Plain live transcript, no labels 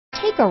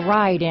Take a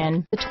ride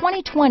in the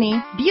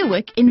 2020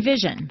 Buick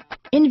Envision.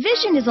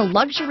 Envision is a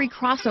luxury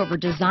crossover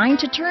designed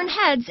to turn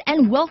heads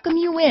and welcome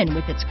you in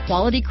with its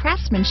quality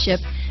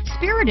craftsmanship,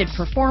 spirited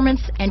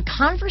performance, and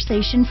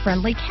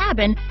conversation-friendly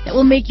cabin that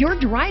will make your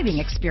driving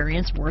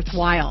experience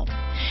worthwhile.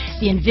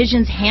 The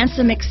Envision's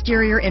handsome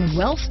exterior and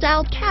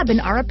well-styled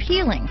cabin are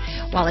appealing,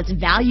 while its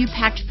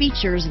value-packed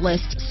features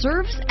list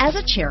serves as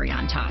a cherry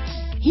on top.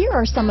 Here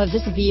are some of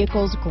this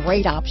vehicle's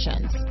great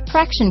options: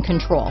 traction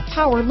control,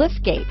 power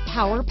liftgate,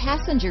 power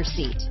passenger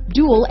seat,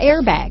 dual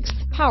airbags,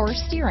 power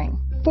steering,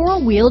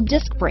 four-wheel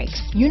disc brakes,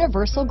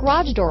 universal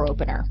garage door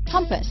opener,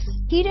 compass,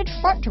 heated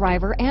front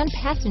driver and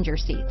passenger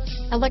seats,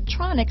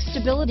 electronic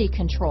stability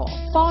control,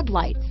 fog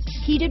lights,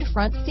 heated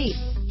front seats,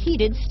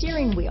 heated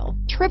steering wheel,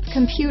 trip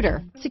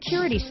computer,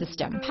 security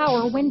system,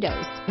 power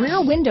windows,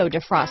 rear window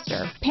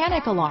defroster,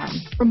 panic alarm,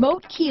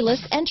 remote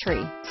keyless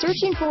entry.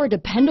 Searching for a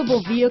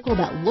dependable vehicle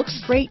that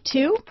looks great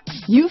too?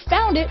 You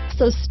found it,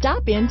 so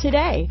stop in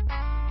today.